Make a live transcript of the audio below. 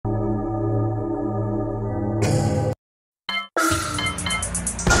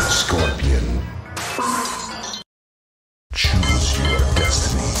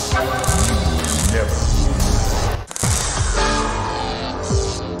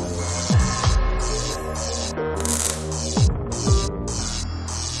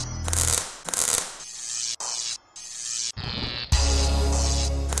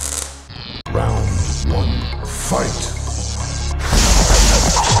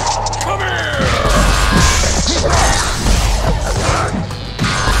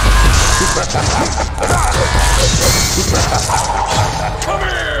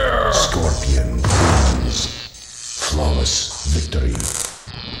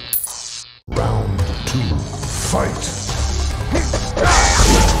fight.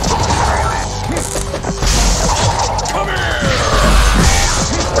 Come here!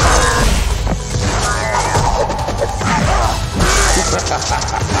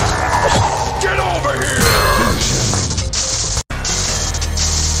 Get over here!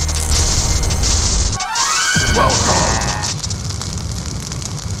 Welcome!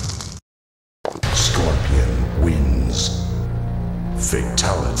 Scorpion wins.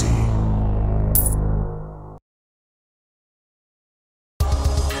 Fatality.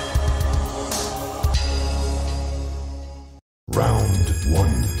 Round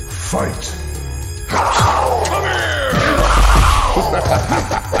 1, fight! Come here!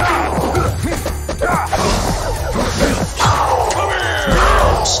 Come here!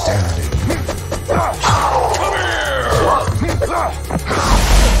 Outstanding. Come here!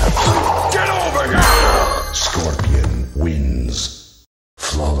 Get over here! Scorpion wins.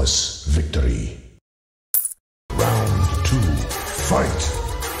 Flawless victory. Round 2, fight!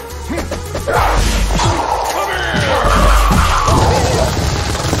 Come here!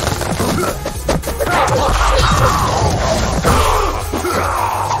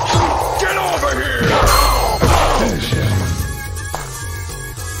 Get over here! Finish him.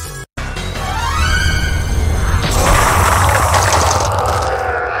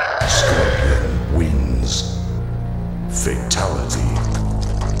 Scorpion wins. Fatality.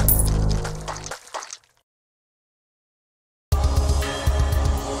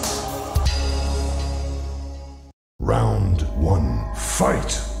 Round 1,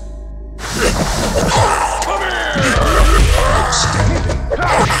 fight! Come here! Outstanding.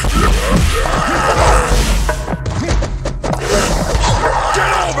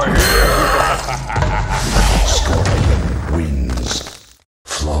 Get over here! Scorpion wins.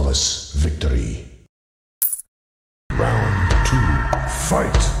 Flawless victory. Round 2,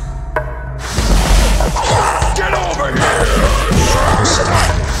 fight! Get over here!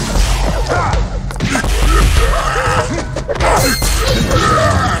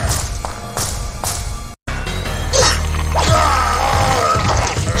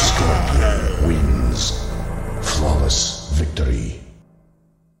 Scorpion wins. Flawless victory.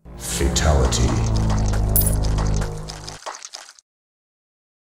 Fatality.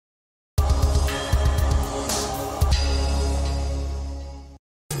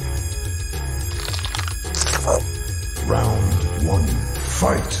 Round 1,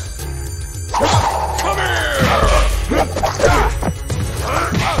 fight! Come here!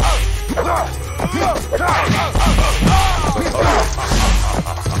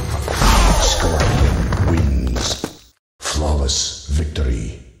 Scorpion wins. Flawless victory.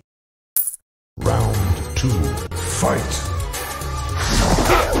 Round 2, fight!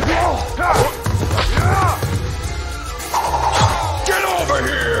 Get over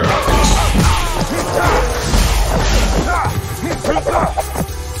here!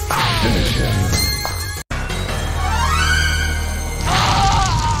 Finish him.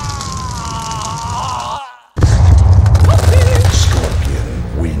 Scorpion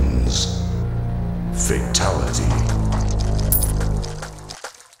wins. Fatality.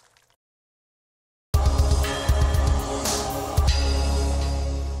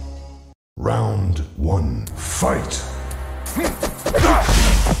 Round 1, fight!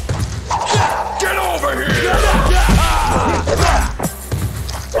 Get over here!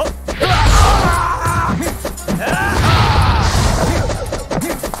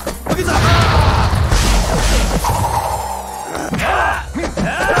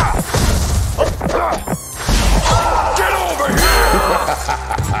 Get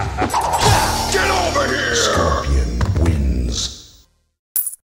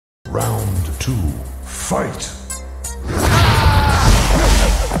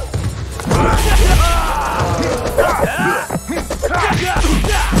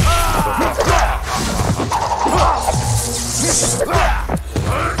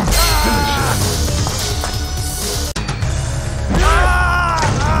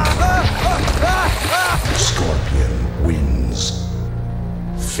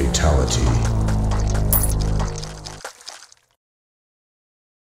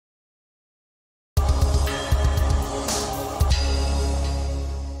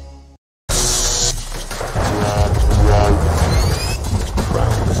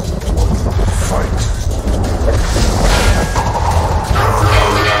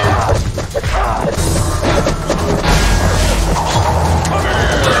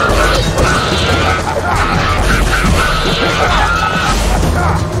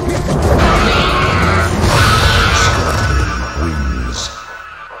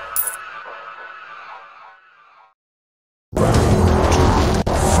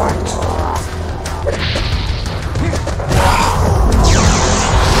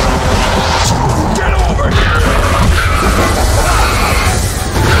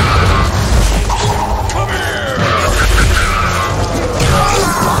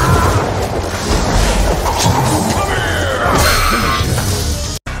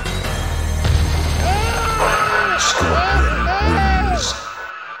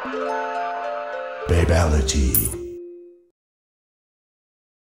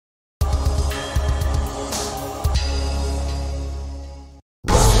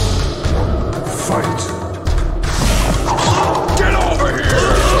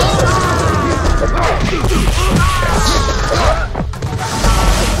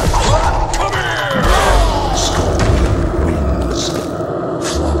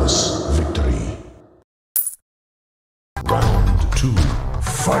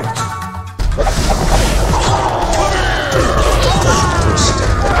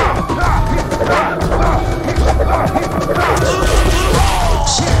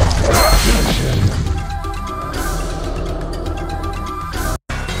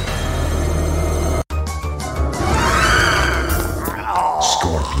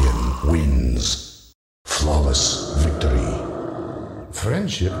Scorpion wins. Flawless victory.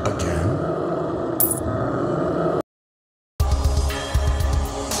 Friendship again.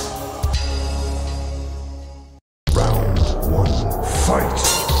 Fight!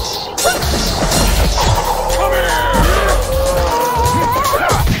 Come here!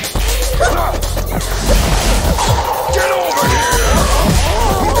 Get over here!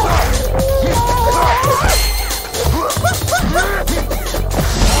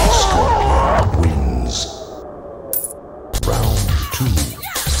 Scorpion wins. Round 2.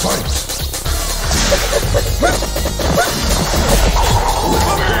 Fight!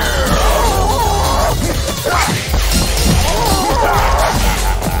 Come here!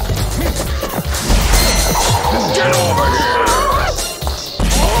 Get over here!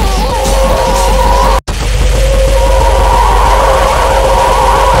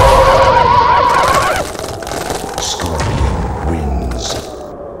 Scorpion wins.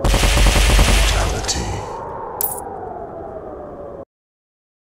 Fatality.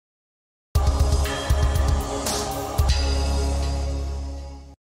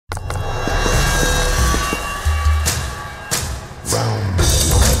 Round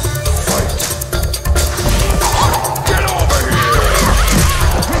 1. Fight!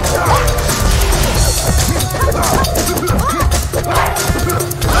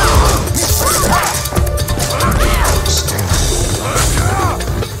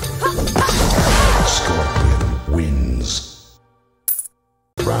 Scorpion wins.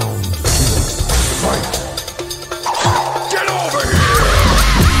 Round 2. Fight! Get over here!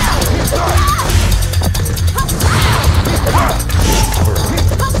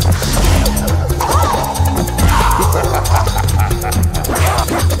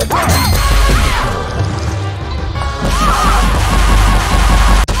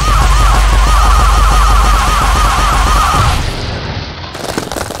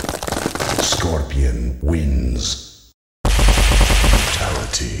 Scorpion wins.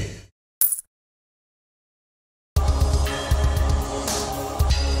 Fatality.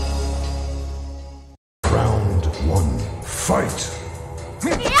 Round 1. Fight!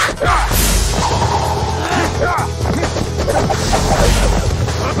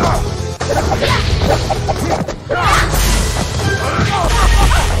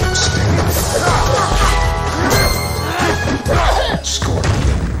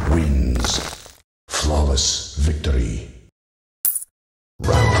 Scorpion wins. Flawless victory.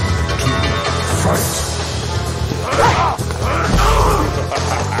 Round 2. Fight!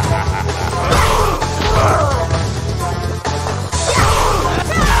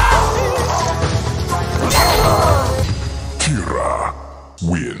 Kira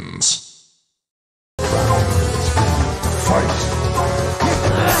wins. Round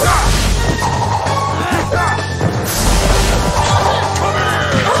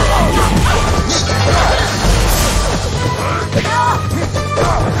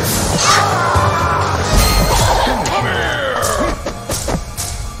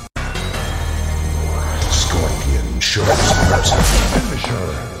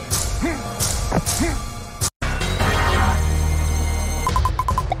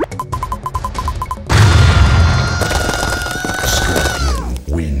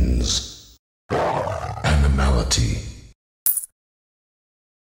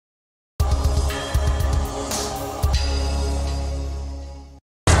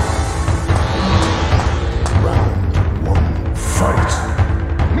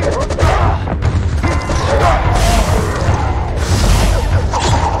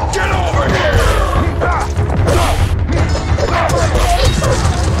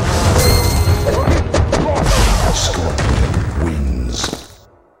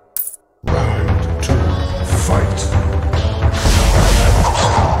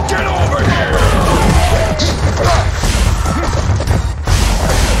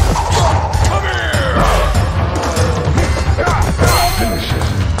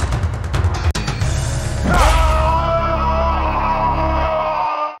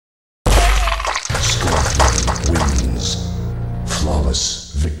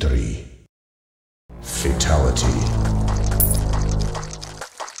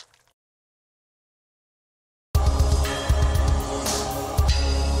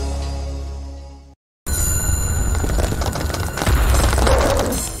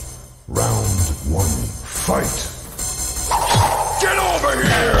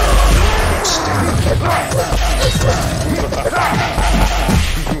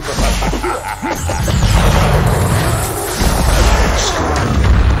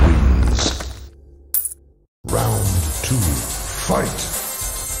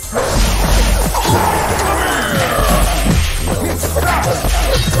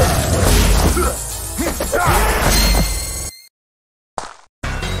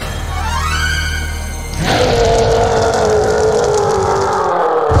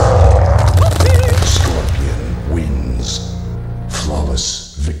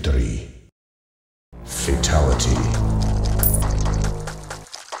Flawless victory. Fatality.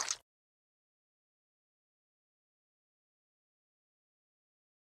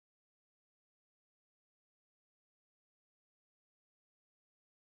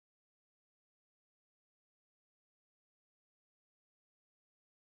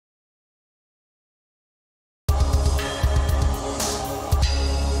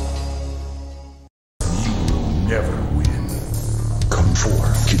 Never win. Come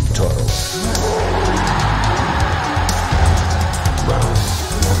forth, Kintaro. Round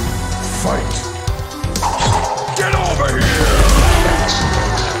one, fight. Get over here!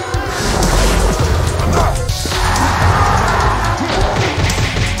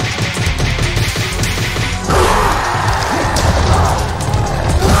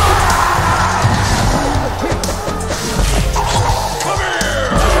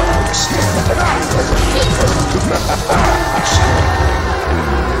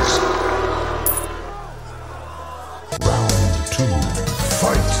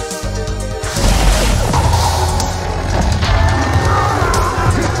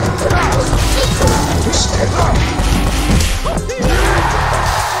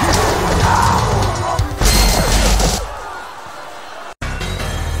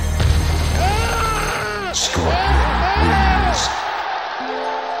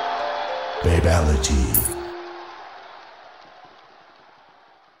 Babality.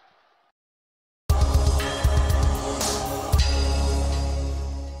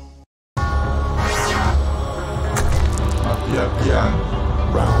 Yeah.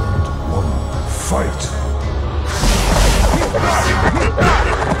 Round one, fight.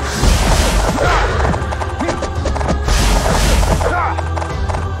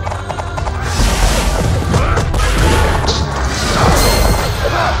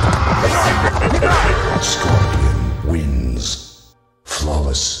 Scorpion wins.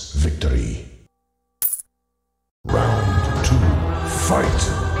 Flawless victory. Round two, fight.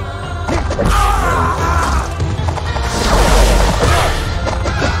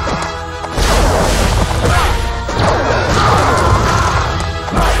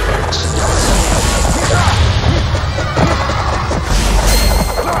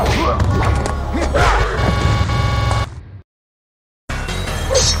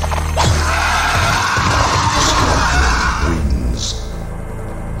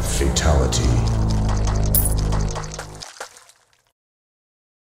 Fatality.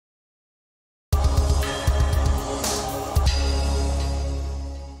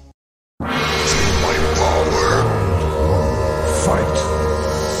 My power! Fight.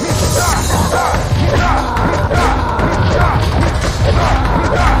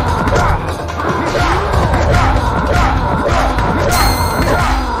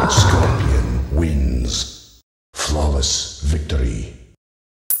 Scorpion wins. Flawless victory.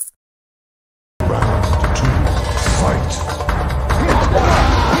 Round two, fight.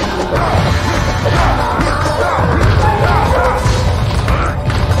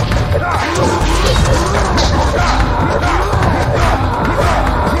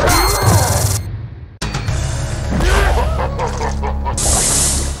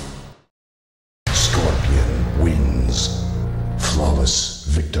 Scorpion wins. Flawless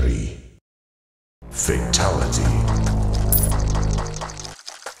victory. Fatality.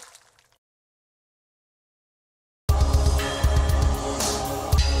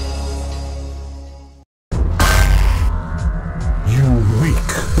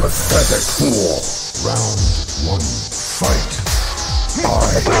 Pathetic fool! Round one, fight! I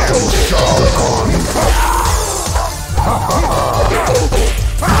am Shao Kahn!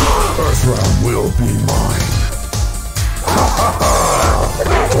 Earthrealm will be mine! Ha ha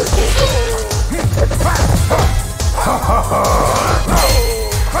ha!